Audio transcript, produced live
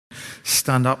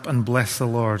Stand Up and Bless the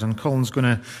Lord. And Colin's going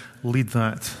to lead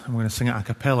that. I'm going to sing it a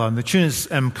cappella. And the tune is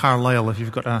Carlisle. If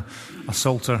you've got a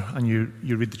psalter and you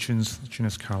read the tune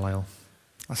is Carlisle.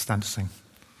 Let's stand to sing.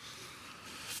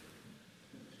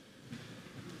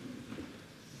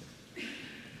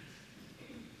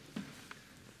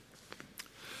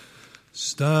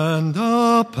 Stand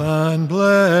up and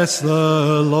bless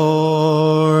the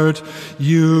Lord,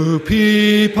 you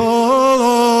people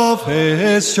of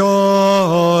his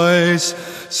choice.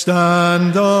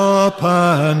 Stand up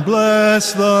and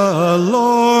bless the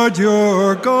Lord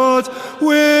your God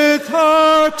with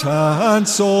heart and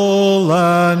soul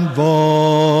and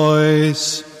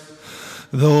voice.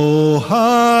 Though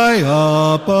high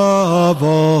above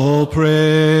all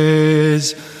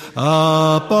praise,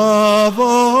 above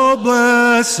all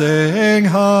blessing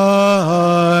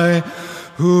high,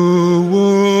 who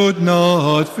would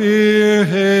not fear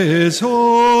his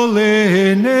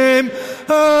holy name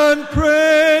and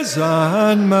praise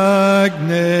and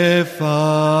magnify?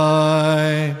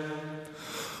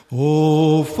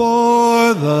 Oh,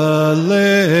 for the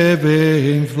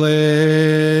living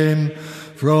flame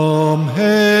from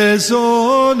his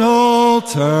own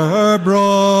altar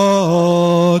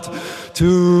brought,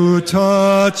 to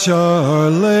touch our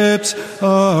lips,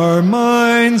 our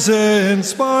minds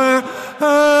inspire,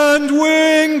 and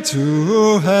wing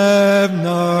to heaven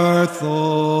our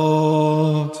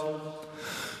thought.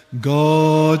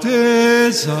 God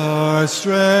is our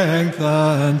strength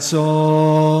and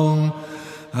song,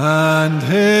 and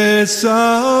his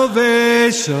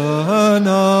salvation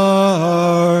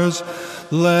ours.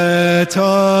 Let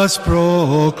us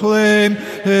proclaim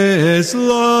his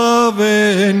love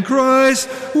in Christ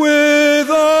with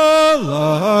all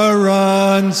our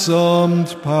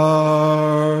ransomed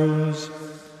powers.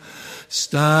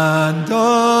 Stand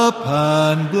up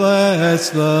and bless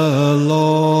the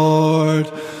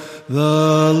Lord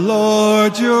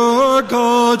your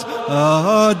God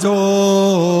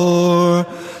adore.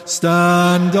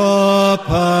 Stand up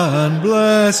and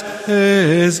bless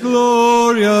his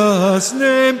glorious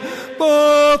name,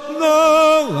 both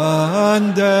now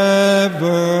and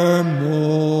evermore.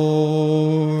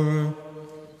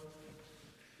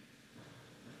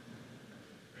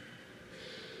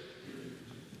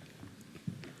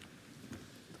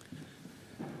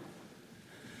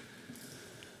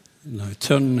 Now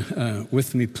turn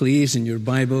with me, please, in your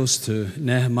Bibles to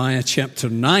Nehemiah chapter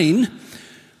 9.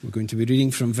 We're going to be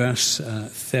reading from verse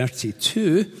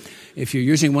 32. If you're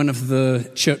using one of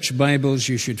the church Bibles,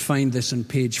 you should find this on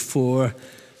page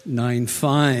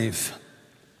 495.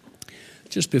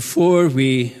 Just before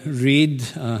we read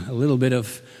a little bit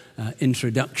of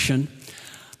introduction,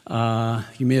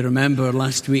 you may remember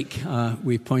last week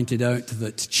we pointed out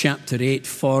that chapter 8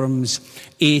 forms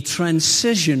a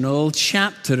transitional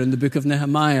chapter in the book of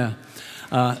Nehemiah.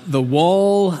 The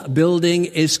wall building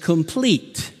is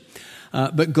complete.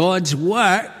 But God's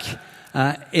work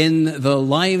in the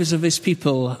lives of his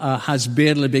people has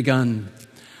barely begun.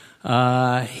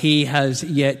 He has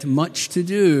yet much to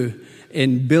do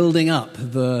in building up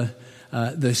the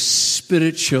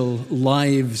spiritual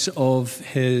lives of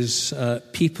his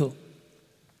people.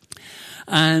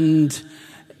 And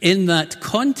in that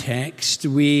context,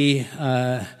 we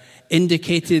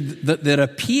indicated that there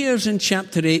appears in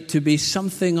chapter 8 to be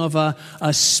something of a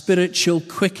spiritual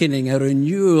quickening, a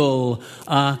renewal,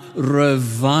 a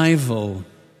revival.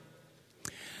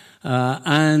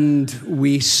 And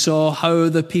we saw how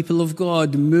the people of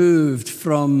God moved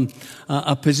from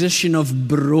a position of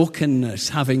brokenness,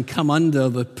 having come under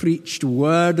the preached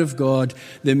word of God.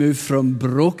 They moved from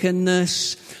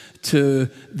brokenness to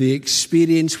the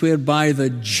experience whereby the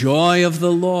joy of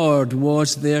the Lord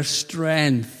was their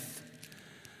strength.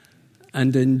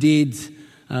 And indeed,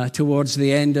 towards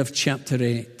the end of chapter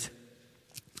 8,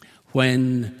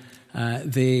 when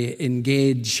they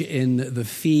engage in the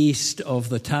Feast of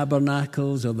the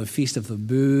Tabernacles or the Feast of the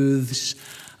Booths,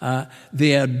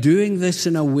 they are doing this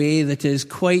in a way that is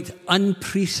quite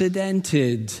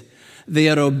unprecedented. They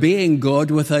are obeying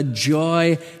God with a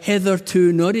joy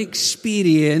hitherto not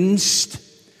experienced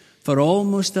for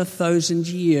almost 1,000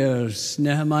 years.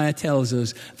 Nehemiah tells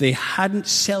us they hadn't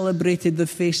celebrated the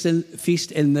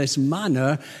feast in this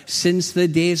manner since the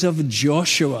days of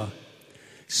Joshua.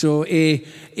 So a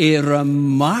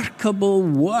remarkable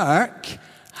work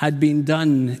had been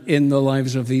done in the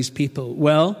lives of these people.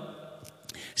 Well,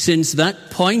 since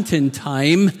that point in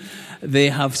time, they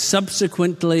have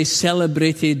subsequently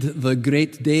celebrated the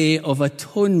great day of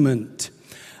atonement.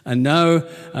 And now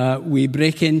we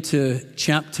break into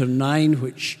chapter 9,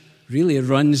 which really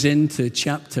runs into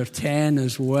chapter 10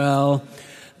 as well.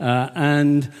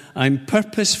 And I'm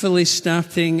purposefully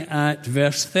starting at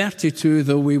verse 32,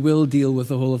 though we will deal with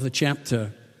the whole of the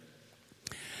chapter.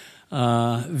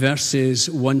 Verses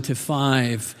 1 to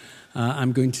 5,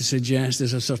 I'm going to suggest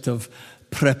as a sort of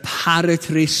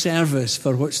preparatory service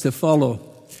for what's to follow.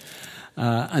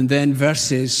 And then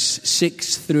verses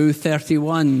 6 through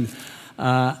 31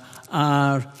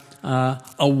 are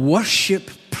a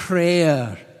worship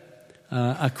prayer,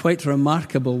 a quite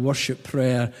remarkable worship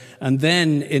prayer. And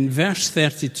then in verse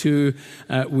 32,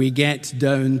 we get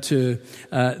down to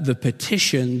the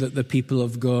petition that the people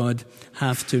of God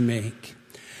have to make.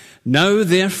 Now,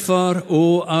 therefore,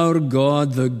 O our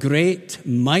God, the great,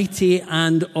 mighty,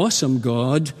 and awesome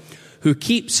God, who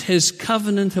keeps his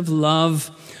covenant of love,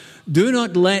 do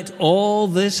not let all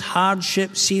this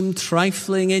hardship seem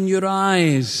trifling in your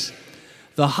eyes.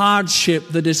 The hardship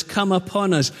that has come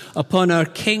upon us, upon our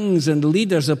kings and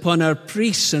leaders, upon our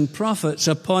priests and prophets,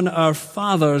 upon our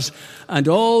fathers, and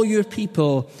all your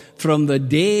people, from the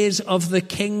days of the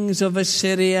kings of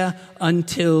Assyria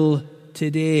until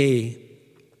today.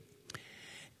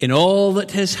 In all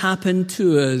that has happened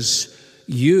to us,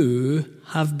 you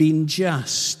have been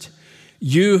just.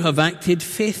 You have acted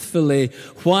faithfully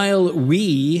while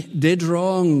we did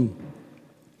wrong.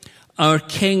 Our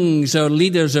kings, our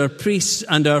leaders, our priests,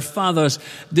 and our fathers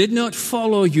did not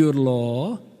follow your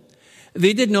law.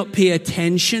 They did not pay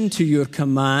attention to your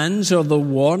commands or the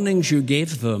warnings you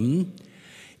gave them.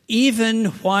 Even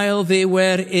while they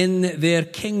were in their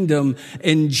kingdom,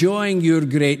 enjoying your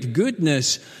great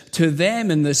goodness to them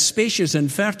in the spacious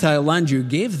and fertile land you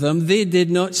gave them, they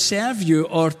did not serve you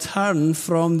or turn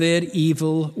from their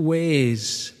evil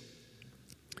ways.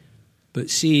 But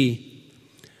see,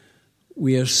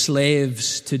 we are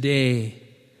slaves today,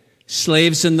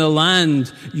 slaves in the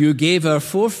land you gave our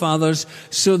forefathers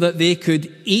so that they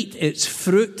could eat its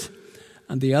fruit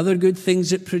and the other good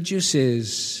things it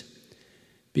produces.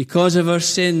 Because of our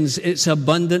sins, its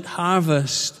abundant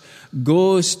harvest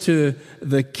goes to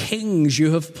the kings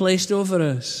you have placed over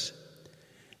us.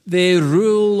 They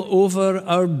rule over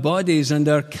our bodies and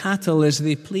our cattle as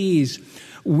they please.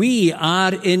 We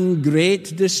are in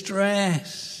great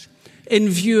distress. In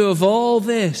view of all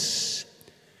this,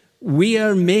 we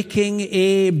are making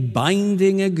a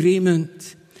binding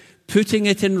agreement, putting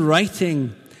it in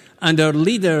writing, and our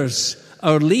leaders,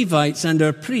 our Levites, and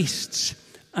our priests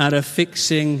are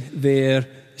affixing their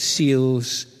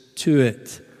seals to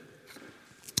it.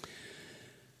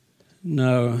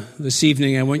 Now, this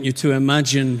evening I want you to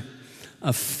imagine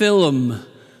a film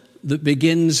that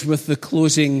begins with the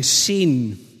closing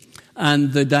scene,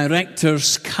 and the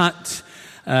director's cut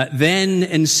then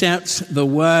inserts the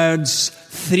words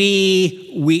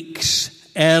 3 weeks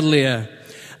earlier.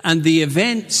 And the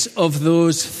events of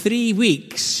those 3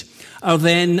 weeks are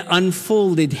then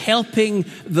unfolded, helping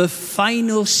the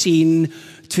final scene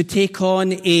to take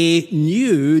on a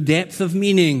new depth of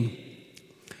meaning.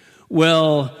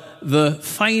 Well, the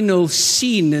final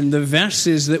scene in the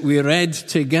verses that we read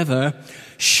together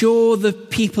show the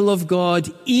people of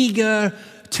God eager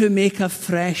to make a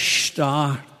fresh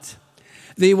start.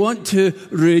 They want to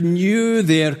renew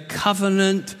their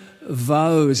covenant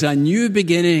vows, a new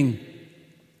beginning.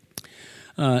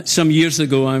 Some years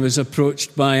ago, I was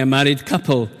approached by a married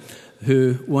couple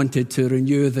who wanted to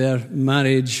renew their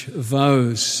marriage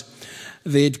vows.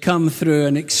 They'd come through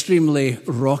an extremely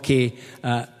rocky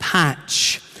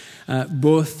patch.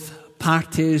 Both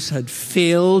parties had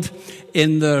failed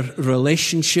in their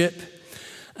relationship,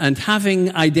 and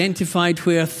having identified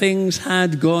where things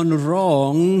had gone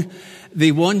wrong,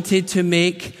 they wanted to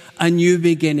make a new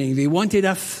beginning. They wanted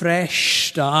a fresh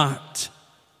start.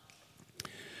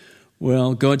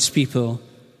 Well, God's people,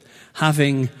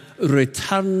 having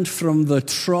returned from the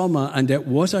trauma, and it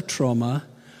was a trauma,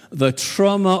 the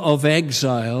trauma of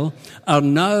exile, are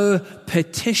now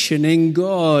petitioning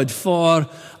God for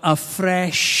a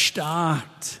fresh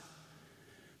start.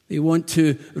 They want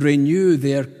to renew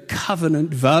their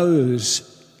covenant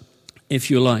vows,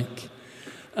 if you like.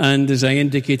 And as I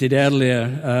indicated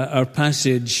earlier, our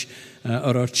passage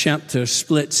or our chapter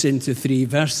splits into 3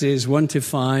 verses, 1 to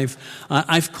 5.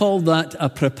 I've called that a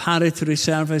preparatory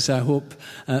service. I hope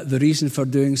the reason for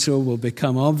doing so will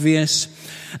become obvious.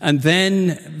 And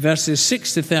then verses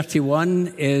 6 to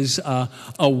 31 is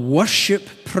a worship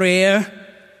prayer,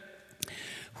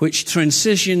 which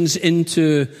transitions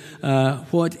into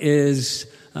what is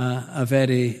a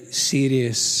very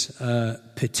serious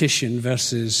petition,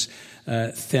 verses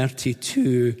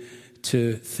 32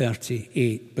 to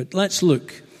 38. But let's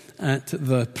look at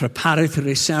the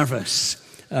preparatory service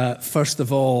first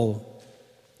of all.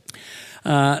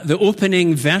 The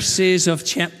opening verses of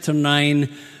chapter 9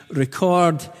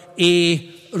 record a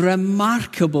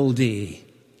remarkable day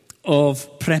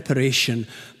of preparation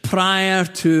prior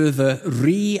to the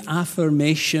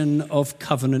reaffirmation of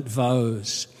covenant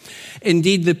vows.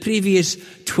 Indeed, the previous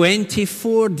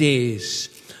 24 days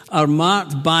are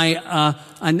marked by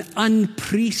an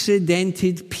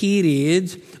unprecedented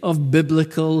period of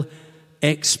biblical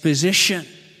exposition.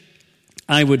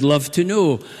 I would love to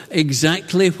know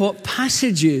exactly what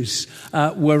passages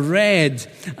were read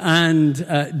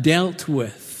and dealt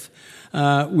with.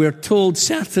 We're told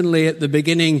certainly at the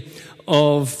beginning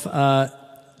of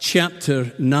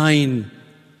chapter 9,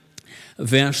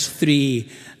 verse 3,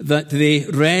 that they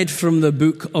read from the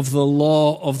book of the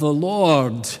law of the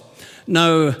Lord.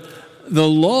 Now, the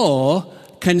law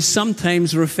can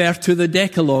sometimes refer to the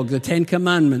Decalogue, the Ten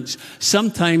Commandments.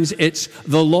 Sometimes it's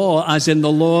the law, as in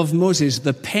the law of Moses,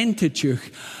 the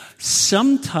Pentateuch.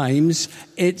 Sometimes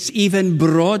it's even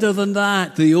broader than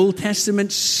that. The Old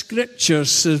Testament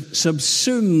scriptures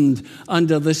subsumed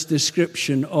under this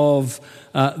description of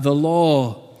the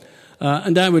law.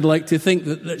 And I would like to think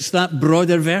that it's that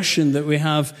broader version that we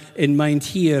have in mind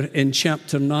here in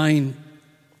chapter 9.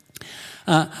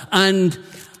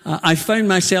 I found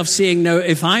myself saying, now,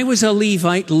 if I was a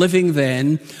Levite living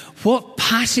then, what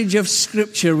passage of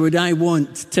Scripture would I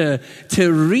want to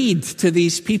read to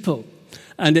these people?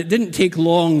 And it didn't take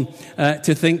long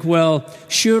to think, well,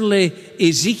 surely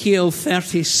Ezekiel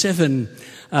 37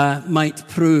 might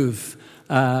prove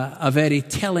a very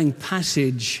telling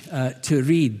passage to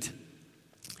read.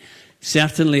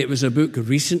 Certainly it was a book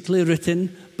recently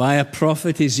written by a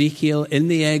prophet, Ezekiel, in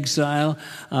the exile,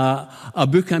 a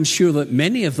book I'm sure that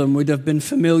many of them would have been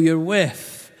familiar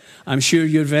with. I'm sure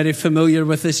you're very familiar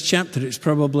with this chapter. It's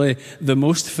probably the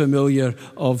most familiar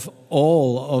of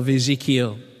all of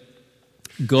Ezekiel.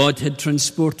 God had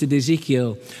transported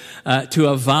Ezekiel to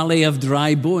a valley of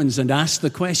dry bones and asked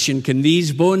the question, can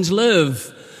these bones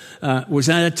live? Was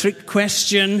that a trick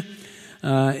question?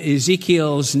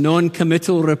 Ezekiel's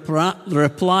non-committal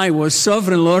reply was,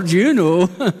 Sovereign Lord, you know.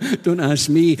 Don't ask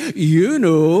me, you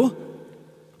know.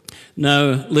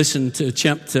 Now listen to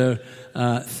chapter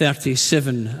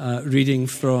 37, reading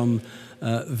from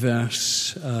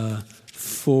verse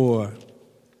 4.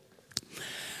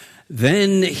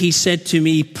 Then he said to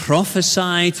me,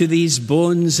 prophesy to these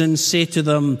bones and say to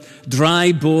them,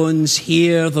 dry bones,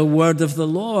 hear the word of the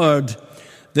Lord.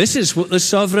 This is what the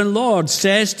sovereign Lord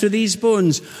says to these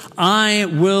bones. I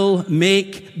will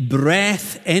make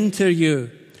breath enter you,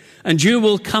 and you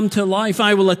will come to life.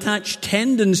 I will attach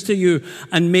tendons to you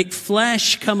and make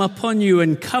flesh come upon you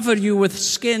and cover you with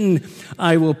skin.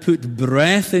 I will put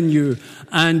breath in you,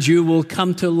 and you will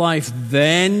come to life.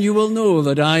 Then you will know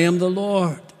that I am the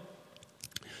Lord.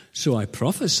 So I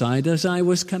prophesied as I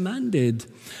was commanded.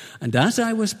 And as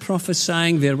I was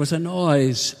prophesying, there was a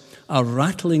noise, a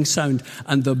rattling sound,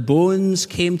 and the bones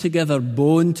came together,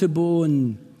 bone to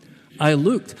bone. I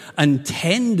looked, and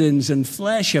tendons and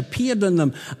flesh appeared in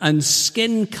them, and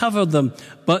skin covered them,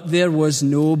 but there was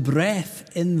no breath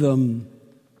in them.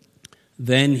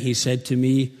 Then he said to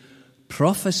me,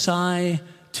 prophesy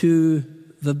to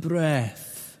the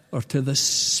breath, or to the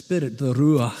spirit, the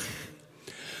ruach.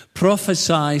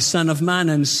 Prophesy, Son of Man,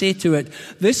 and say to it,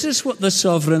 this is what the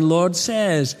sovereign Lord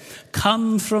says.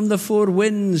 Come from the four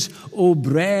winds, O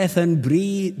breath, and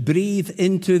breathe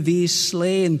into these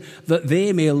slain, that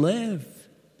they may live.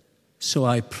 So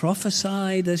I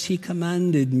prophesied as he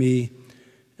commanded me,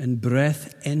 and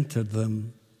breath entered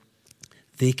them.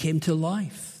 They came to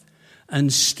life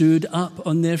and stood up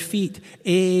on their feet,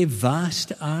 a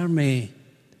vast army.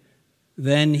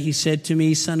 Then he said to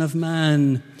me, Son of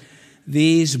man,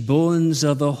 these bones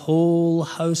are the whole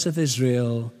house of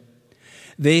Israel.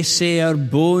 They say our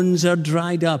bones are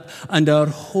dried up and our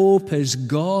hope is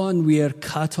gone. We are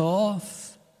cut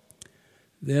off.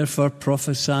 Therefore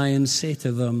prophesy and say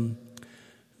to them,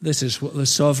 this is what the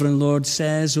sovereign Lord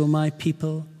says, O my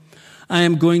people. I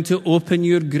am going to open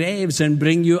your graves and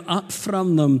bring you up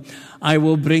from them. I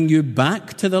will bring you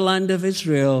back to the land of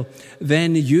Israel.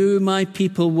 Then you, my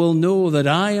people, will know that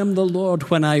I am the Lord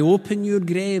when I open your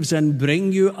graves and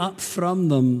bring you up from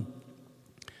them.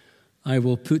 I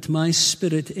will put my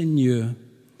spirit in you,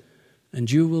 and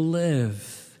you will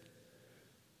live.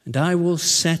 And I will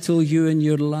settle you in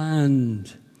your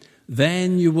land.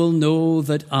 Then you will know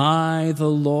that I, the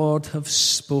Lord, have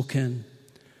spoken.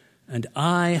 And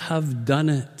I have done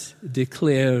it,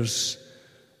 declares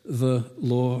the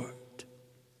Lord.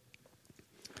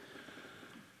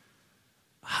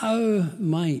 How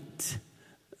might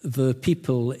the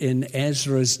people in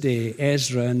Ezra's day,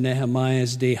 Ezra and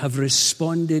Nehemiah's day, have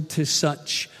responded to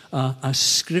such a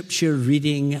scripture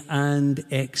reading and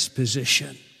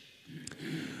exposition?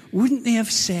 wouldn't they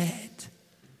have said,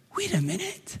 wait a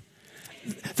minute,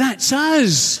 that's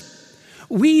us.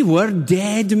 We were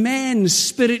dead men,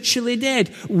 spiritually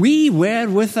dead. We were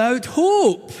without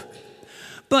hope.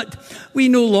 But we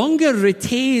no longer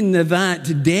retain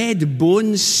that dead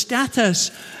bone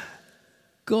status.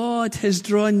 God has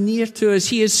drawn near to us.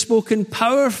 He has spoken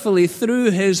powerfully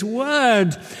through His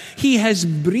Word. He has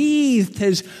breathed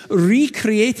His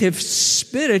recreative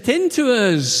Spirit into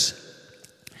us.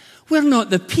 We're not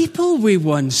the people we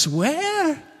once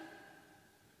were.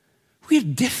 We're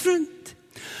different.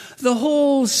 The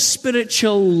whole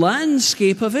spiritual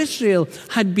landscape of Israel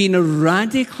had been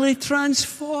radically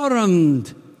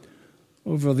transformed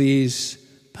over these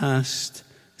past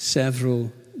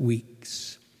several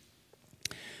weeks.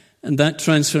 And that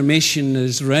transformation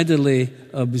is readily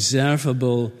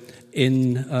observable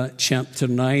in chapter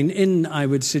 9 in, I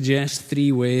would suggest,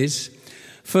 3 ways.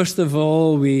 First of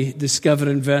all, we discover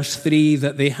in verse 3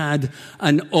 that they had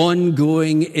an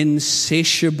ongoing,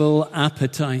 insatiable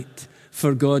appetite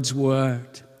for God's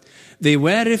Word. They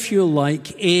were, if you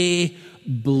like, a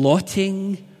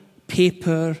blotting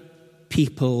paper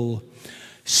people,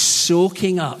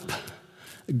 soaking up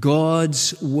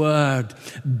God's Word,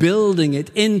 building it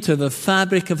into the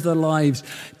fabric of their lives.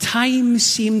 Time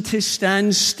seemed to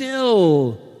stand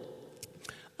still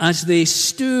as they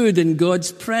stood in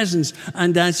God's presence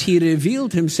and as He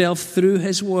revealed Himself through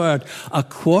His Word. A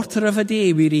quarter of a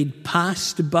day, we read,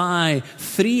 passed by,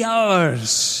 3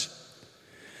 hours,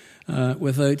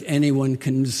 without anyone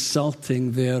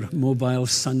consulting their mobile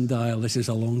sundial. This is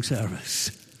a long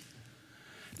service.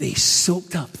 They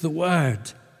soaked up the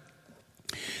Word.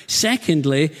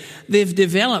 Secondly, they've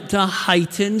developed a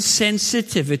heightened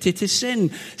sensitivity to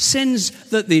sin. Sins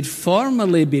that they'd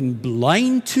formerly been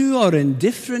blind to or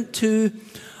indifferent to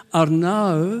are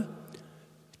now,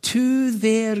 to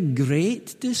their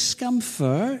great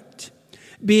discomfort,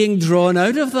 being drawn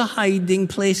out of the hiding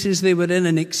places they were in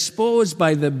and exposed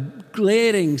by the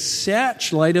glaring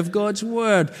searchlight of God's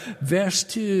Word. Verse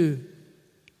 2.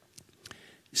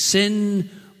 Sin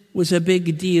was a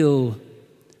big deal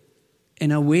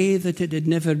in a way that it had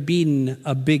never been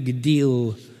a big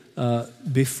deal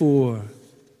before.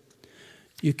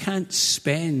 You can't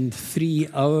spend 3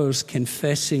 hours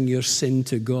confessing your sin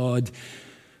to God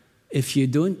if you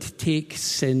don't take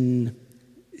sin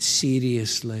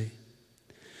seriously.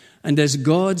 And as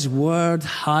God's Word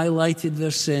highlighted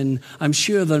their sin, I'm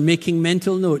sure they're making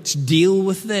mental notes. Deal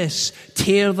with this.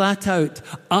 Tear that out.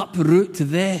 Uproot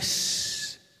this.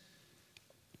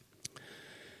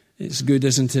 It's good,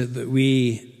 isn't it, that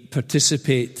we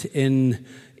participate in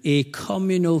a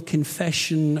communal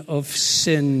confession of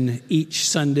sin each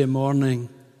Sunday morning.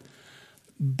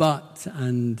 But,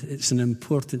 and it's an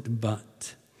important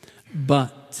but,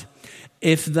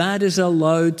 if that is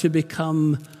allowed to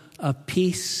become a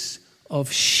piece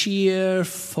of sheer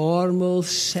formal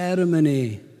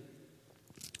ceremony,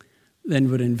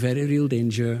 then we're in very real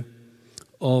danger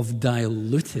of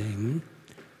diluting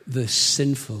the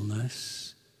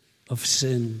sinfulness of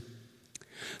sin.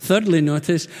 Thirdly,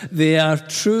 notice, they are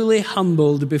truly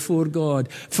humbled before God.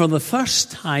 For the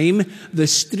first time, the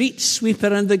street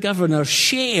sweeper and the governor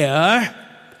share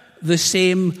the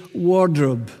same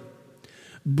wardrobe.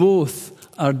 Both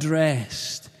are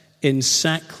dressed in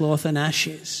sackcloth and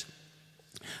ashes.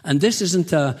 And this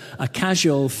isn't a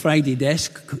casual Friday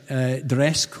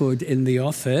dress code in the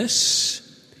office.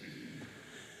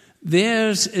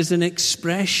 Theirs is an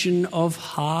expression of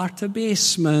heart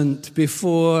abasement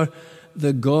before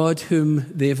the God whom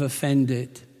they've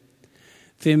offended.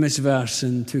 Famous verse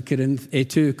in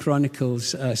 2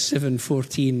 Chronicles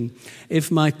 7:14.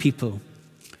 If my people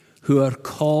who are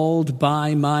called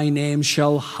by my name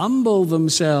shall humble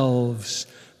themselves,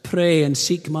 pray and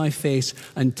seek my face,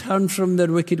 and turn from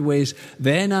their wicked ways,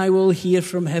 then I will hear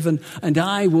from heaven, and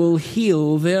I will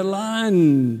heal their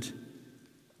land.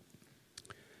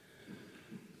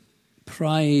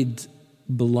 Pride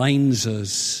blinds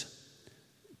us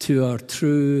to our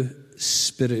true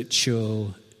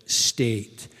spiritual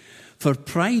state. For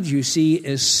pride, you see,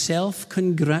 is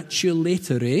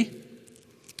self-congratulatory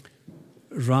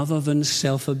rather than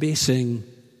self-abasing.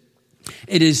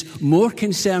 It is more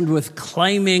concerned with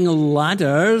climbing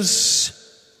ladders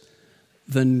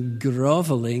than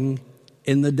groveling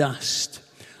in the dust.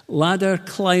 Ladder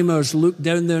climbers look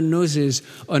down their noses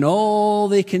on all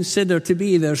they consider to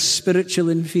be their spiritual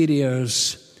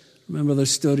inferiors. Remember the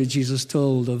story Jesus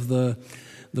told of the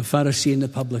Pharisee and the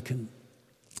publican.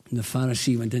 And the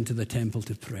Pharisee went into the temple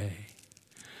to pray.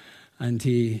 And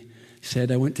he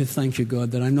said, I want to thank you,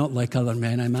 God, that I'm not like other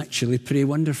men. I'm actually pretty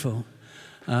wonderful.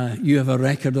 You have a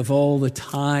record of all the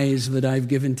tithes that I've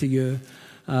given to you.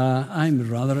 I'm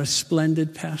rather a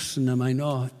splendid person, am I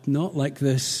not? Not like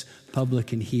this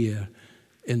publican here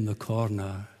in the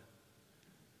corner.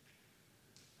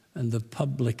 And the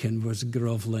publican was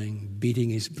groveling, beating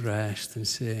his breast and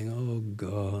saying, "Oh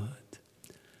God,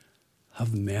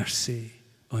 have mercy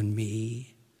on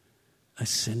me, a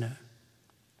sinner."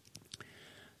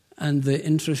 And the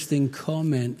interesting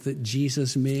comment that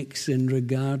Jesus makes in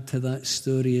regard to that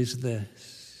story is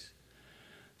this: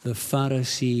 the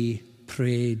Pharisee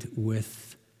prayed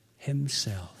with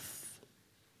himself.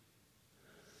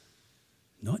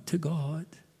 Not to God,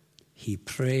 he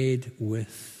prayed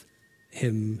with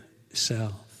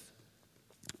himself.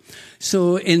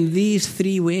 So in these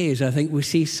three ways, I think we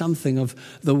see something of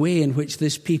the way in which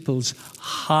this people's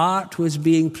heart was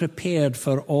being prepared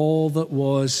for all that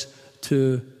was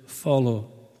to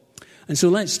follow. And so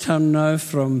let's turn now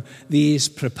from these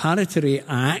preparatory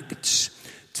acts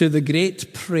to the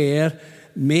great prayer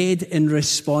made in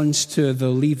response to the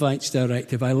Levites'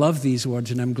 directive. I love these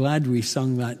words, and I'm glad we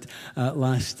sung that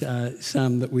last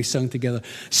psalm that we sung together.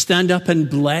 Stand up and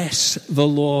bless the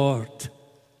Lord,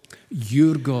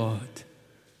 your God,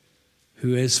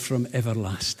 who is from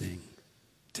everlasting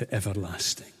to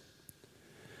everlasting.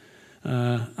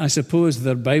 I suppose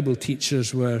their Bible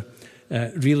teachers were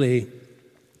really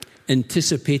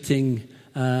anticipating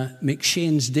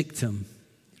McShane's dictum.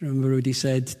 Remember what he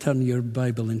said, turn your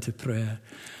Bible into prayer.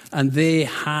 And they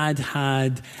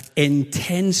had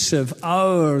intensive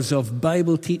hours of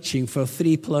Bible teaching for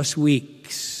 3+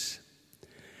 weeks.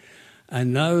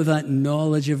 And now that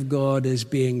knowledge of God is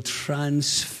being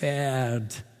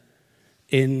transferred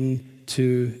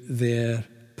into their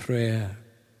prayer.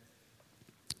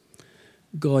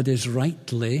 God is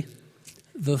rightly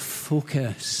the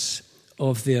focus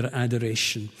of their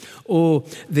adoration. Oh,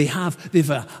 they've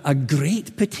a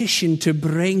great petition to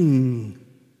bring,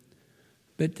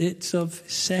 but it's of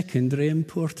secondary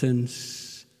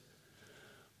importance.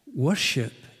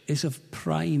 Worship is of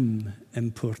prime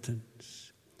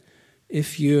importance.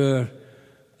 If you're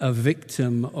a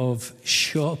victim of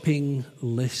shopping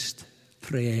list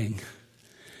praying,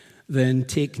 then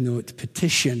take note,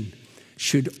 petition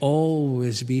should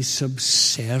always be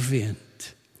subservient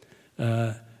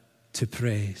to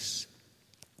praise.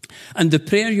 And the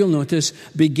prayer, you'll notice,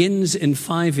 begins in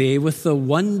 5a with the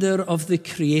wonder of the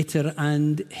Creator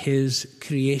and his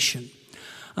creation.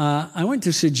 I want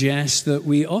to suggest that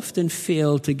we often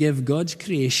fail to give God's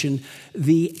creation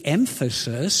the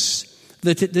emphasis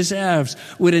that it deserves.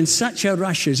 We're in such a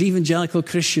rush as evangelical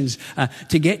Christians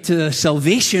to get to the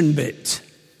salvation bit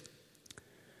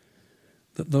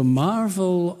that the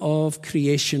marvel of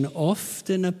creation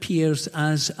often appears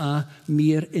as a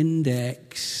mere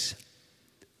index,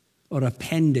 or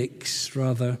appendix,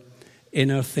 rather,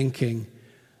 in our thinking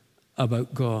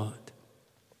about God.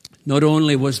 Not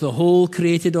only was the whole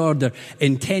created order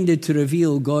intended to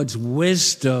reveal God's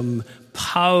wisdom,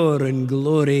 power, and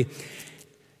glory,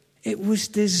 it was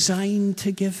designed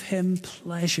to give him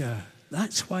pleasure.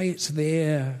 That's why it's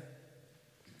there.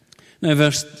 Now,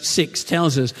 verse 6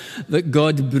 tells us that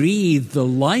God breathed the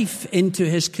life into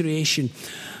his creation,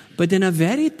 but in a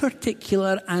very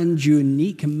particular and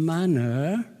unique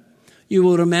manner. You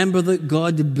will remember that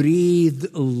God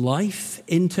breathed life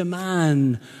into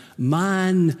man,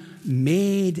 man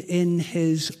made in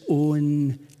his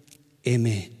own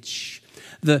image,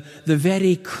 the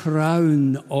very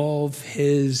crown of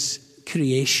his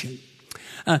creation,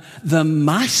 the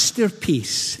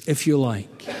masterpiece, if you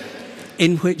like,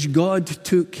 in which God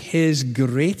took his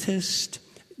greatest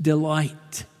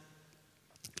delight,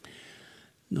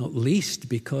 not least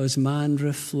because man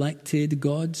reflected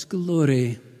God's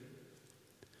glory.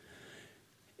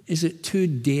 Is it too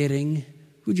daring?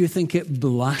 Would you think it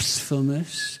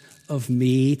blasphemous of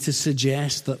me to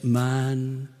suggest that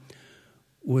man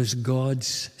was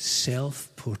God's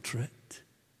self-portrait?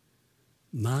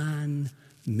 Man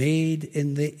made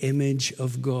in the image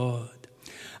of God.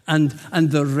 And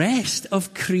the rest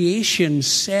of creation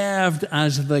served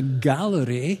as the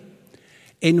gallery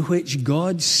in which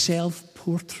God's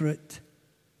self-portrait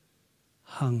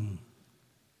hung.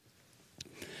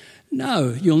 Now,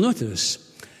 you'll notice,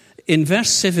 in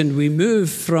verse 7, we move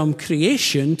from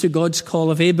creation to God's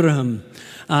call of Abraham.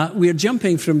 We're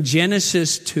jumping from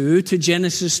Genesis 2 to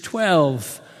Genesis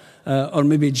 12, or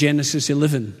maybe Genesis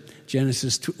 11.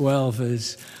 Genesis 12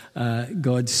 is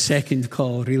God's second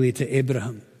call, really, to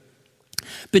Abraham.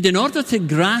 But in order to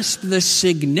grasp the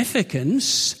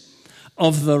significance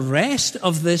of the rest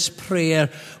of this prayer,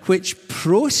 which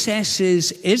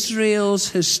processes Israel's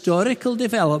historical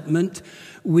development,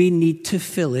 we need to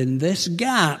fill in this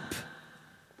gap.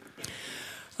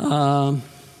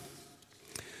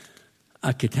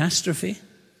 A catastrophe,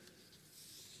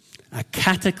 a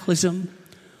cataclysm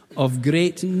of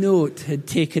great note had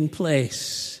taken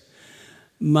place.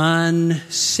 Man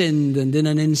sinned, and in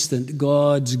an instant,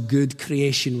 God's good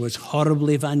creation was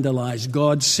horribly vandalized.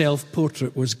 God's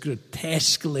self-portrait was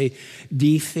grotesquely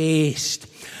defaced.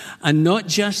 And not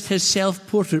just his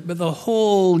self-portrait, but the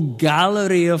whole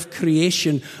gallery of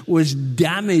creation was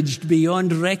damaged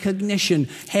beyond recognition.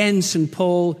 Hence, in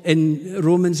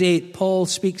Romans 8, Paul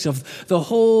speaks of the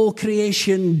whole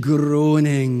creation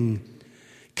groaning.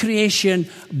 Creation,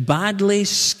 badly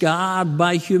scarred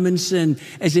by human sin,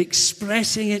 is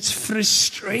expressing its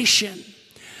frustration,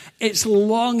 its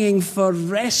longing for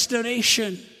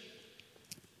restoration.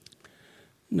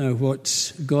 Now,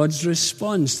 what's God's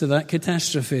response to that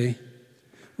catastrophe?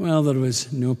 Well, there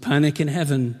was no panic in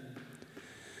heaven.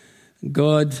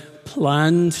 God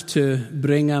planned to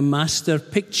bring a master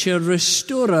picture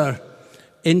restorer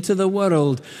into the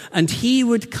world, and he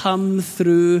would come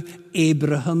through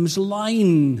Abraham's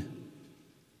line.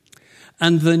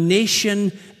 And the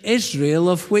nation Israel,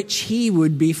 of which he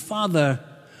would be father,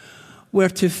 were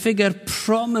to figure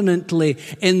prominently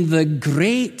in the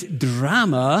great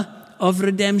drama of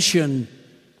redemption.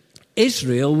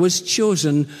 Israel was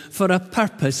chosen for a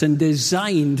purpose and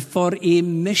designed for a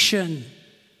mission.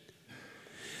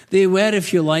 They were,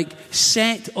 if you like,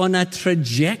 set on a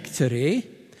trajectory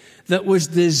that was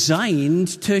designed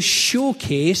to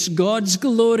showcase God's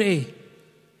glory.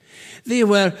 They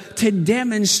were to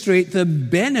demonstrate the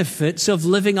benefits of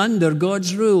living under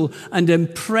God's rule and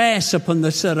impress upon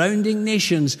the surrounding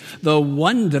nations the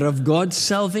wonder of God's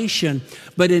salvation.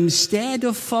 But instead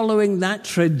of following that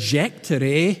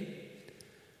trajectory,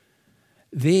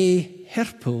 they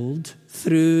hirpled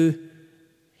through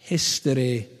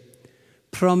history.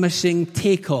 Promising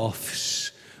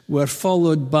takeoffs were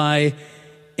followed by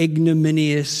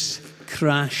ignominious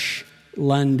crash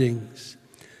landings.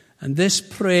 And this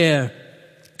prayer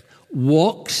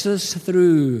walks us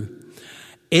through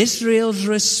Israel's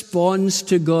response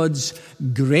to God's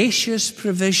gracious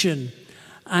provision.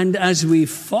 And as we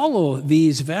follow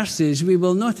these verses, we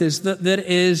will notice that there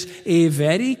is a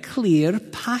very clear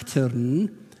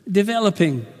pattern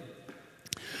developing.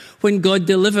 When God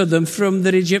delivered them from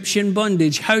their Egyptian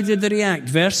bondage, how did they react?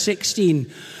 Verse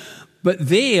 16. But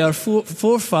they, our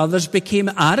forefathers,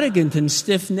 became arrogant and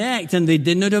stiff-necked, and they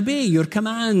did not obey your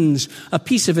commands. A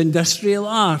piece of industrial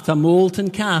art, a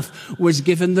molten calf, was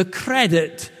given the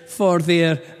credit for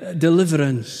their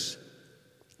deliverance.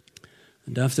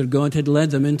 And after God had led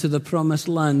them into the promised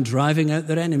land, driving out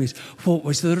their enemies, what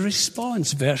was their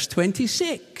response? Verse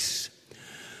 26.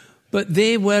 But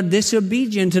they were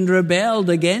disobedient and rebelled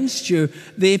against you.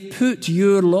 They put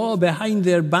your law behind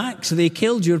their backs. They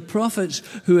killed your prophets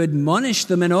who admonished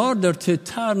them in order to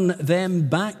turn them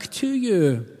back to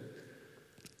you.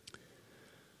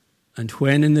 And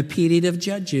when in the period of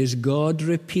Judges, God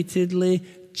repeatedly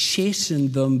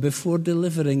chastened them before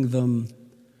delivering them,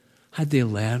 had they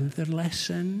learned their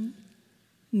lesson?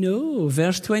 No.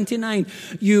 Verse 29,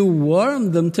 you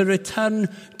warned them to return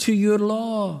to your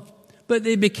law. But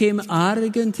they became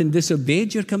arrogant and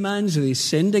disobeyed your commands. They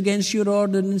sinned against your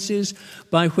ordinances,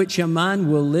 by which a man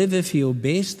will live if he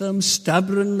obeys them.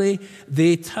 Stubbornly,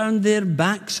 they turned their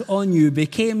backs on you,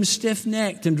 became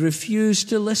stiff-necked, and refused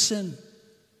to listen.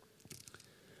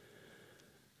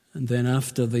 And then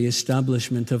after the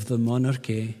establishment of the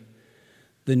monarchy,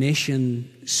 the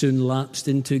nation soon lapsed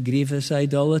into grievous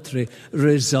idolatry,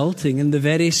 resulting in the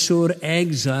very sore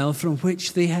exile from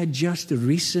which they had just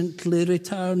recently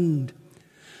returned.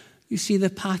 You see the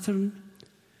pattern?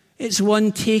 It's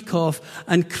one takeoff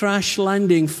and crash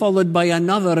landing, followed by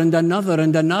another and another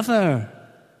and another.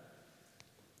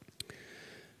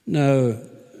 Now,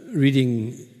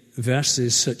 reading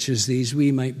verses such as these,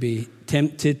 we might be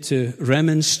tempted to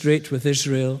remonstrate with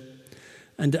Israel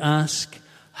and ask,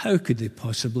 how could they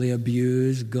possibly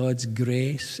abuse God's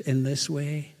grace in this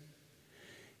way?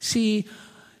 See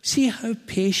how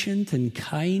patient and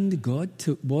kind God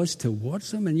was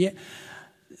towards them, and yet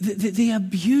they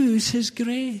abuse his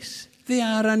grace. They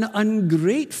are an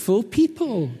ungrateful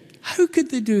people. How could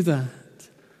they do that?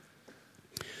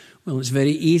 Well, it's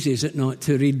very easy, is it not,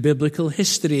 to read biblical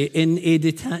history in a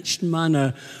detached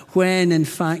manner when, in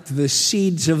fact, the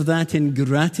seeds of that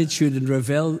ingratitude and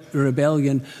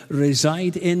rebellion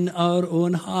reside in our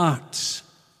own hearts.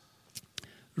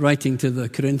 Writing to the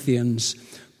Corinthians,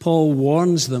 Paul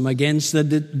warns them against the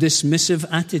dismissive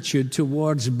attitude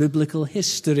towards biblical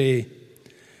history.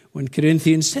 When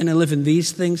Corinthians 10:11,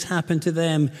 these things happened to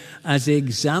them as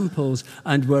examples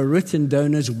and were written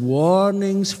down as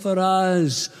warnings for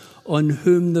us, on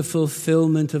whom the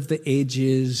fulfillment of the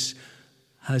ages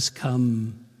has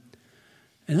come.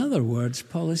 In other words,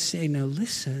 Paul is saying, now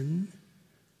listen,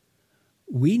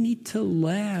 we need to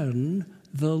learn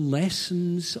the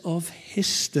lessons of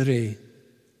history.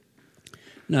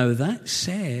 Now, that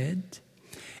said,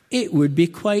 it would be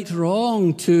quite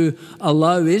wrong to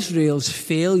allow Israel's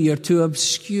failure to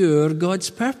obscure God's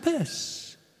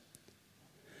purpose,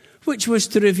 which was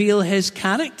to reveal his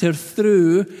character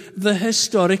through the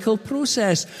historical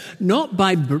process, not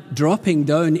by dropping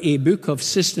down a book of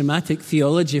systematic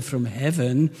theology from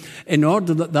heaven in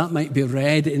order that that might be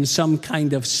read in some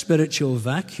kind of spiritual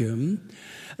vacuum.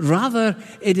 Rather,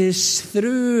 it is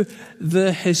through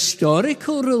the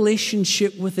historical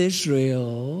relationship with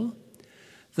Israel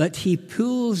that he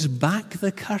pulls back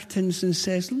the curtains and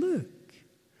says, look,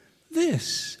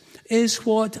 this is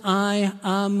what I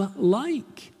am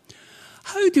like.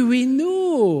 How do we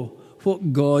know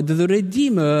what God the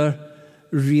Redeemer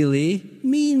really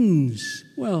means?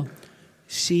 Well,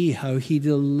 see how he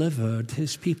delivered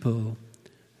his people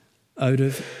out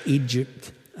of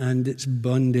Egypt and its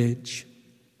bondage.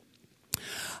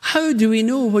 How do we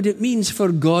know what it means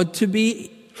for God to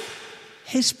be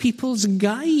his people's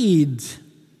guide?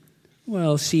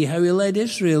 Well, see how he led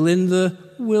Israel in the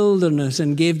wilderness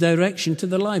and gave direction to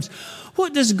their lives.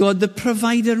 What does God the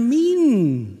provider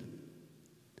mean?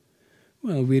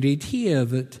 Well, we read here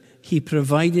that he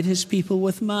provided his people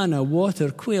with manna, water,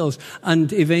 quails,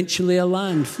 and eventually a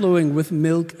land flowing with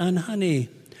milk and honey.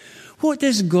 What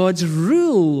does God's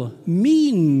rule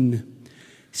mean?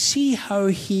 See how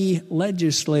he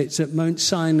legislates at Mount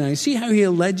Sinai. See how he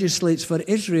legislates for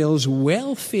Israel's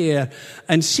welfare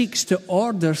and seeks to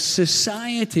order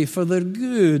society for their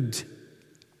good.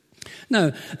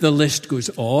 Now, the list goes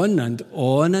on and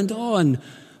on and on,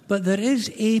 but there is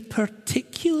a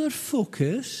particular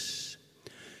focus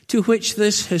to which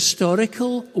this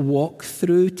historical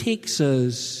walkthrough takes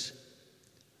us.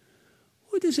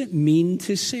 What does it mean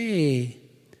to say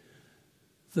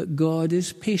that God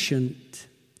is patient?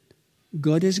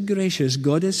 God is gracious,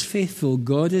 God is faithful,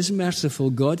 God is merciful,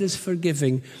 God is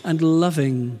forgiving and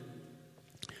loving.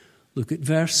 Look at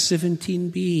verse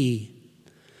 17b.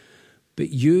 But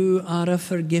you are a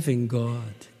forgiving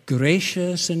God,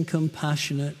 gracious and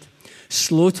compassionate,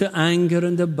 slow to anger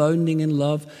and abounding in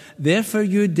love. Therefore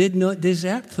you did not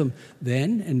desert them.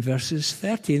 Then in verses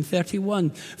 30 and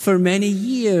 31, for many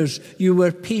years you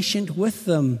were patient with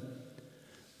them.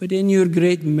 But in your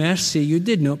great mercy, you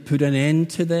did not put an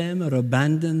end to them or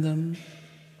abandon them.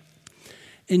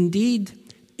 Indeed,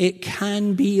 it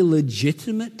can be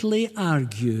legitimately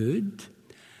argued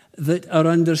that our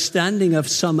understanding of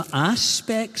some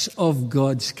aspects of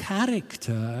God's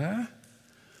character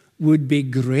would be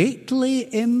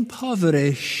greatly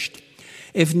impoverished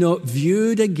if not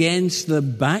viewed against the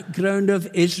background of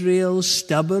Israel's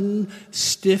stubborn,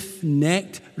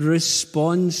 stiff-necked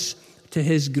response to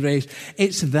his grace.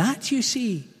 It's that, you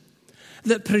see,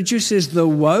 that produces the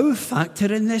wow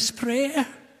factor in this prayer.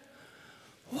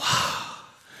 Wow!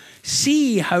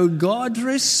 See how God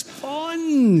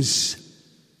responds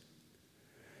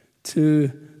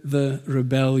to the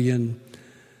rebellion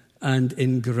and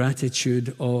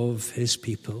ingratitude of his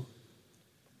people.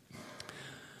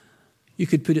 You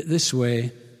could put it this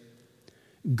way: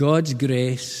 God's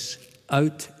grace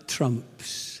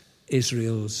out-trumps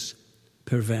Israel's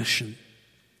perversion.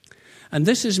 And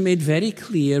this is made very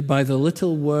clear by the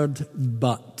little word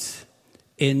but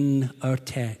in our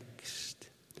text.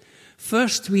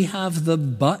 First, we have the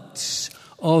buts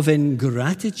of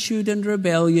ingratitude and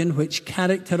rebellion which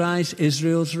characterize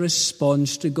Israel's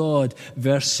response to God.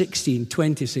 Verse 16,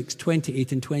 26,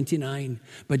 28 and 29.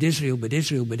 But Israel, but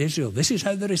Israel, but Israel. This is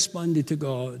how they responded to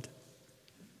God.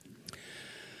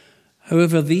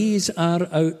 However, these are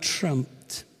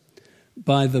out-trumped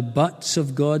by the buts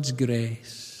of God's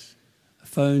grace,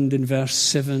 found in verse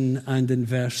 7 and in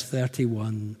verse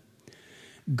 31.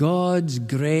 God's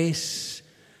grace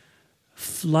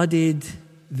flooded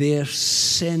their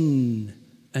sin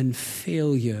and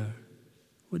failure.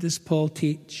 What does Paul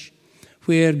teach?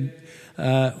 Where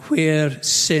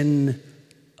sin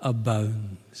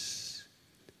abounds,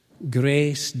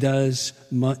 grace does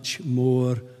much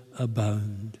more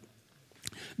abound.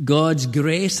 God's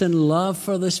grace and love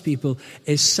for this people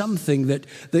is something that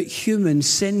human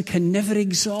sin can never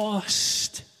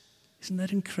exhaust. Isn't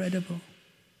that incredible?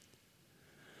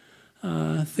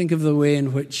 Think of the way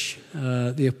in which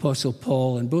the Apostle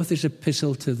Paul, in both his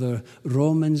epistle to the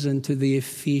Romans and to the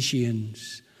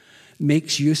Ephesians,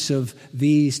 makes use of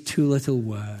these two little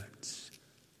words,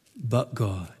 but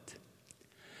God.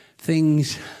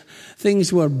 Things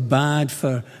were bad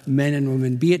for men and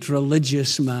women, be it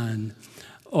religious man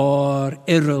or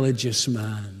irreligious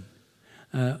man.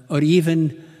 or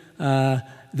even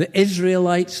the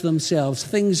Israelites themselves.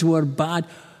 Things were bad,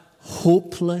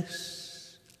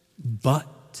 hopeless,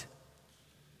 but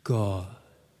God.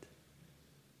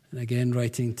 And again,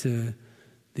 writing to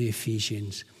the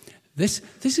Ephesians, this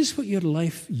is what your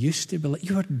life used to be like.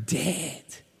 You were dead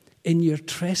in your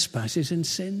trespasses and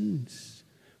sins,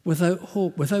 without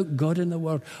hope, without God in the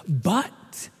world.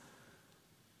 But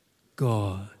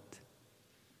God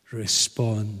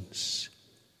responds.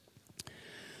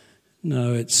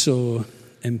 Now, it's so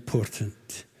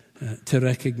important to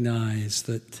recognize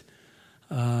that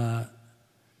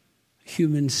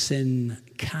human sin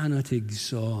cannot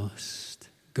exhaust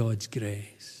God's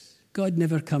grace. God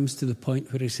never comes to the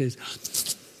point where he says,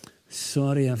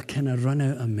 sorry, I've kind of run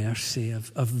out of mercy.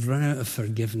 I've run out of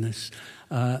forgiveness.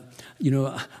 I'm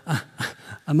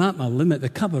at my limit. The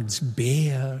cupboard's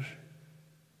bare.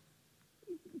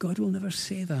 God will never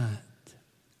say that.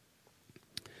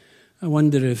 I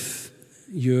wonder if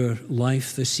your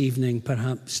life this evening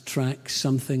perhaps tracks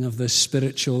something of the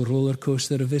spiritual roller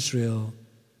coaster of Israel.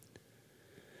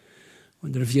 I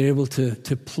wonder if you're able to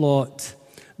plot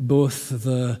both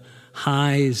the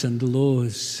highs and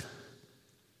lows,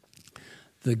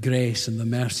 the grace and the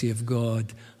mercy of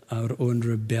God, our own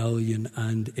rebellion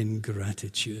and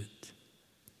ingratitude.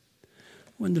 I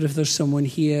wonder if there's someone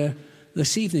here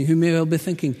this evening who may well be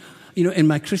thinking, in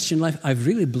my Christian life, I've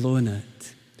really blown it.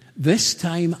 This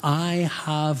time I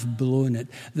have blown it.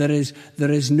 There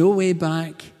is no way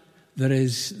back. There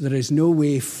is no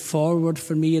way forward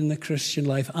for me in the Christian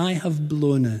life. I have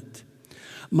blown it.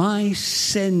 My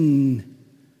sin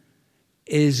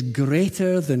is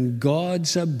greater than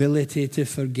God's ability to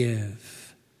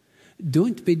forgive.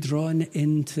 Don't be drawn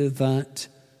into that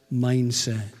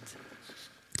mindset.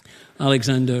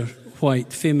 Alexander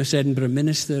White, famous Edinburgh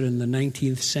minister in the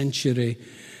 19th century,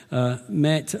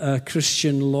 met a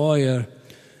Christian lawyer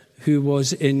who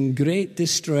was in great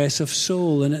distress of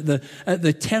soul. And at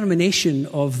the termination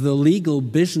of the legal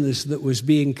business that was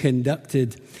being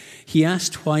conducted, he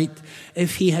asked White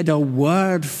if he had a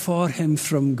word for him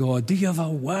from God. Do you have a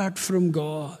word from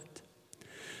God?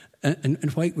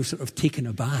 And White was sort of taken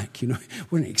aback.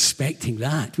 Weren't expecting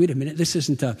that. Wait a minute, this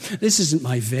isn't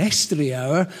my vestry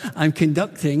hour. I'm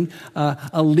conducting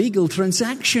a legal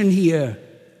transaction here.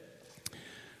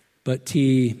 But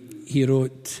he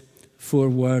wrote 4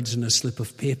 words on a slip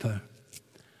of paper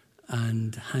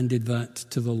and handed that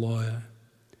to the lawyer.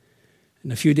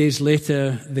 And a few days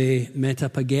later, they met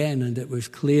up again, and it was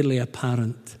clearly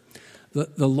apparent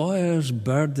that the lawyer's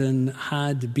burden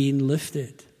had been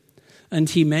lifted. And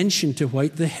he mentioned to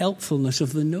White the helpfulness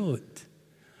of the note,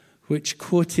 which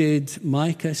quoted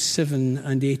Micah 7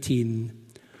 and 18,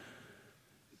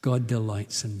 God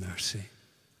delights in mercy.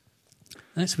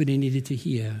 That's what he needed to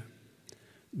hear.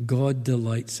 God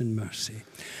delights in mercy.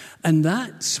 And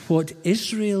that's what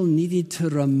Israel needed to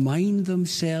remind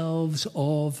themselves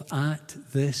of at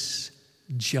this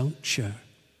juncture.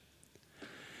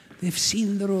 They've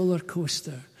seen the roller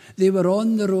coaster. They were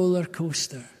on the roller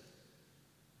coaster.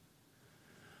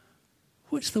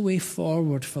 What's the way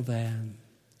forward for them?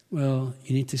 Well,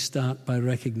 you need to start by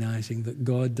recognizing that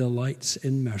God delights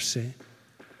in mercy.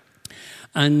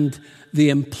 And the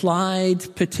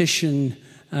implied petition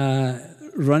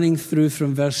running through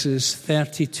from verses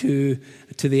 32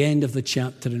 to the end of the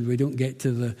chapter, and we don't get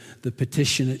to the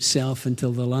petition itself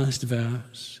until the last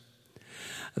verse.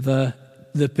 The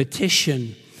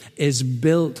petition is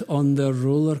built on the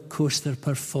roller coaster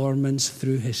performance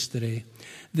through history.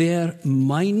 They're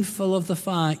mindful of the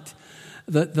fact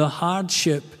that the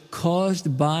hardship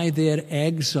caused by their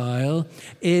exile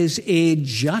is a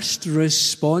just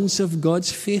response of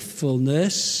God's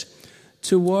faithfulness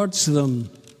towards them.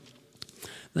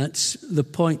 That's the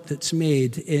point that's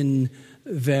made in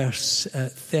verse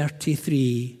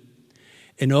 33.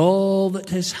 In all that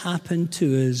has happened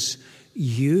to us,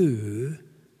 you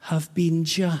have been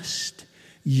just.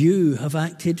 You have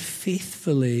acted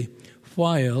faithfully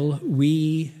while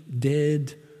we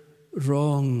did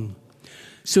wrong.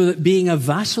 So that being a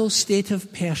vassal state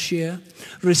of Persia,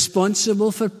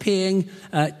 responsible for paying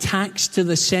tax to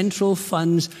the central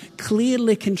funds,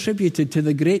 clearly contributed to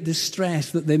the great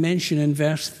distress that they mention in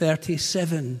verse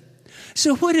 37.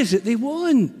 So what is it they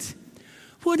want?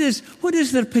 What is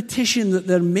their petition that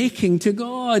they're making to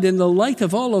God in the light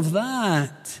of all of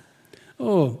that?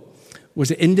 Oh,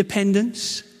 was it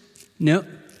independence? No.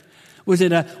 Was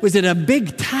it a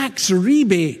big tax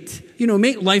rebate?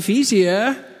 Make life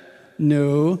easier?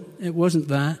 No, it wasn't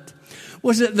that.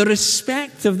 Was it the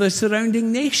respect of the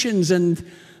surrounding nations? And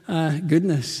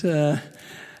goodness,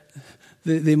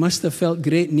 they must have felt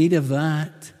great need of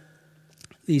that.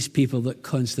 these people that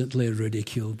constantly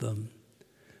ridiculed them.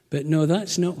 But no,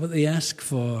 that's not what they ask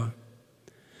for.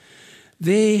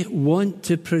 They want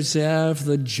to preserve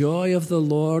the joy of the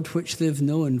Lord which they've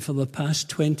known for the past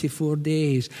 24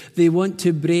 days. They want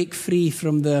to break free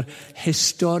from their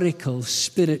historical,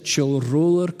 spiritual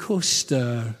roller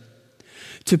coaster.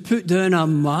 To put down a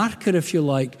marker, if you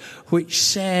like, which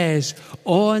says,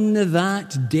 on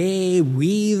that day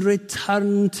we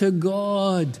returned to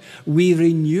God. We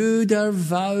renewed our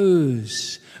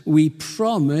vows. We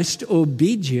promised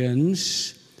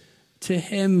obedience to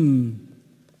Him.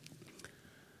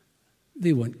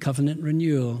 They want covenant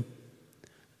renewal.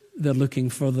 They're looking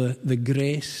for the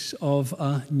grace of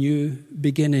a new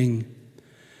beginning.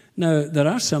 Now, there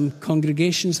are some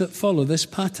congregations that follow this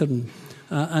pattern,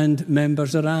 and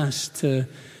members are asked to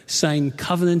sign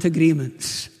covenant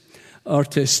agreements or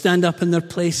to stand up in their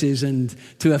places and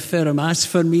to affirm, as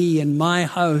for me and my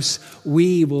house,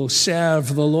 we will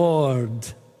serve the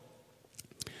Lord.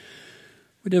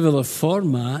 Whatever the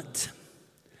format,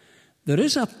 there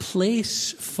is a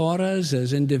place for us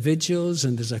as individuals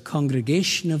and as a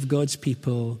congregation of God's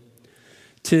people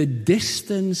to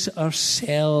distance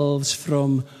ourselves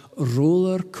from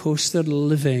roller coaster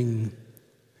living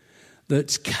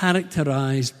that's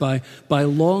characterized by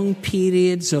long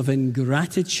periods of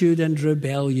ingratitude and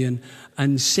rebellion,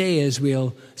 and say, as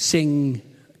we'll sing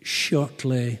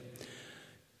shortly,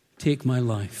 take my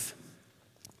life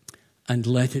and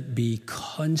let it be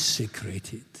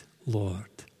consecrated,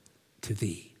 Lord, to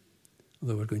Thee.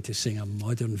 Although we're going to sing a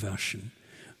modern version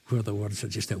where the words are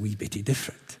just a wee bitty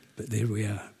different, but there we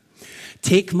are.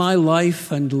 Take my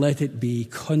life and let it be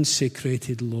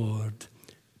consecrated, Lord,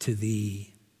 to Thee.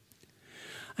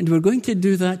 And we're going to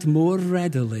do that more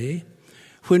readily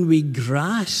when we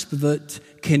grasp that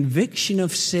conviction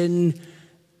of sin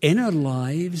in our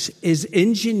lives is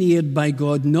engineered by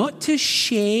God not to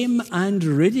shame and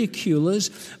ridicule us,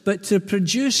 but to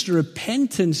produce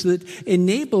repentance that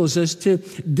enables us to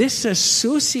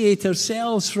disassociate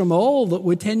ourselves from all that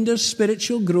would hinder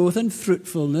spiritual growth and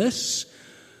fruitfulness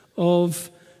of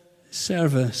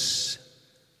service.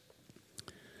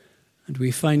 And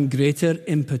we find greater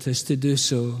impetus to do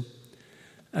so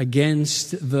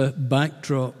against the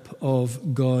backdrop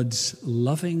of God's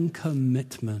loving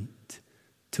commitment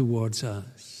towards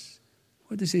us.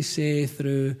 What does He say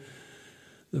through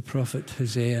the prophet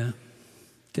Hosea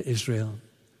to Israel?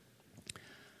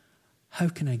 How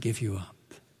can I give you up?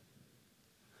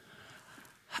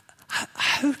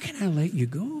 How can I let you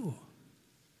go?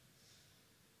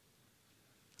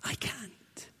 I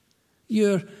can't.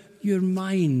 You're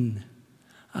mine.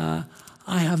 I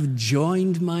have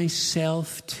joined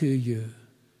myself to you,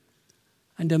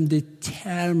 and I'm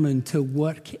determined to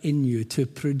work in you to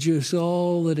produce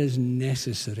all that is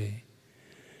necessary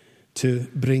to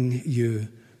bring you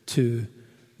to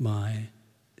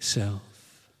myself.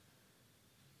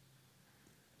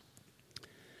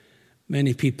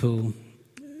 Many people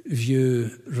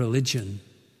view religion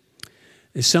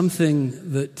as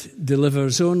something that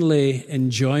delivers only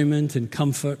enjoyment and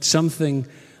comfort, something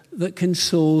that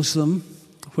consoles them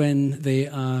when they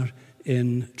are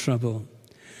in trouble.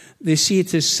 They see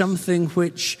it as something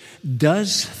which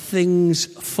does things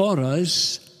for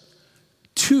us,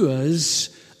 to us,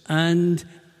 and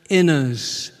in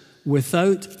us,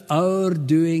 without our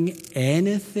doing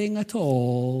anything at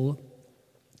all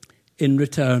in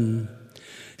return.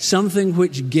 Something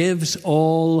which gives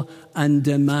all and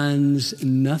demands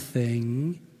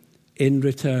nothing in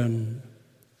return.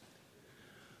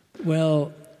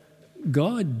 Well,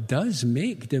 God does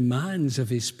make demands of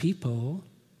His people.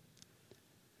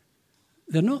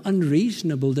 They're not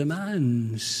unreasonable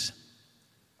demands.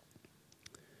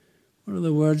 One of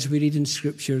the words we read in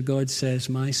Scripture, God says,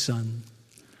 my son,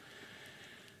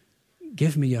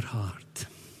 give me your heart.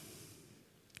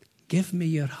 Give me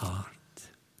your heart.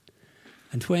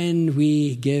 And when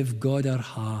we give God our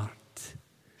heart,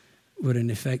 we're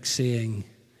in effect saying,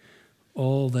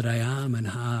 all that I am and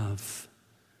have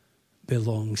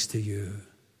belongs to you.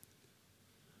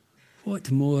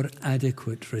 What more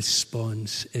adequate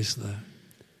response is there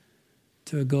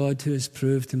to a God who has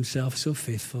proved Himself so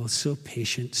faithful, so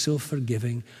patient, so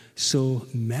forgiving, so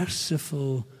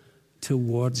merciful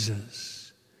towards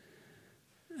us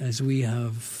as we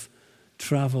have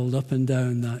traveled up and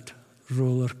down that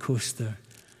roller coaster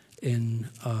in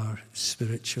our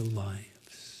spiritual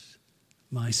lives?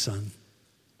 My son,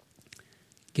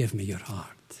 give me your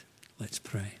heart. Let's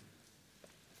pray.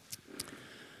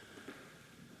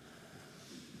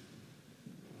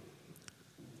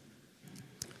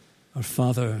 Our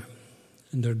Father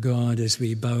and our God, as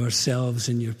we bow ourselves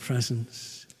in your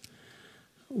presence,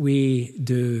 we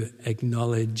do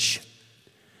acknowledge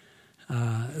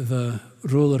the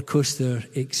roller coaster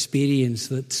experience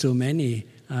that so many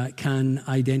can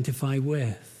identify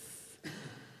with.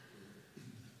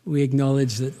 We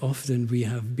acknowledge that often we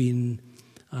have been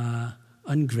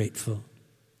ungrateful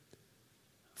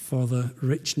for the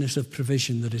richness of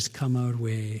provision that has come our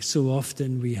way. So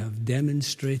often we have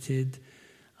demonstrated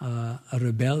a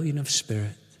rebellion of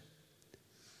spirit.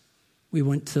 We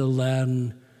want to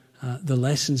learn the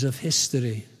lessons of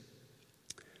history,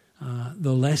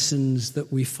 the lessons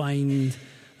that we find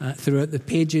throughout the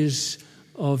pages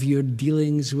of your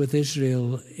dealings with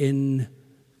Israel in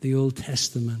the Old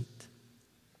Testament,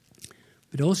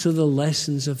 but also the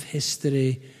lessons of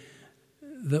history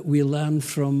that we learn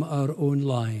from our own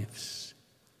lives,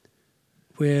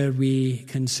 where we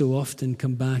can so often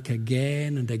come back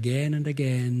again and again and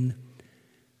again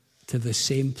to the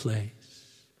same place,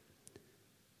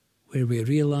 where we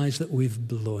realize that we've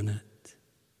blown it.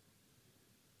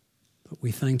 But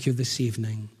we thank you this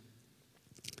evening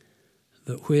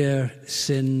that where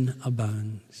sin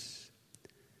abounds,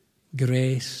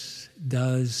 grace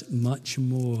does much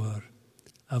more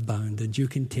abound, and you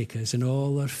can take us in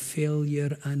all our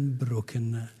failure and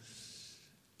brokenness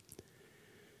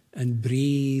and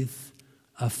breathe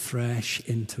afresh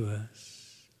into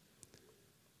us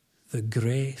the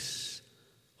grace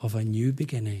of a new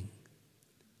beginning.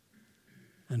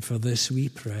 And for this we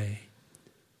pray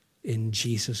in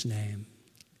Jesus' name.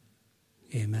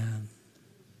 Amen.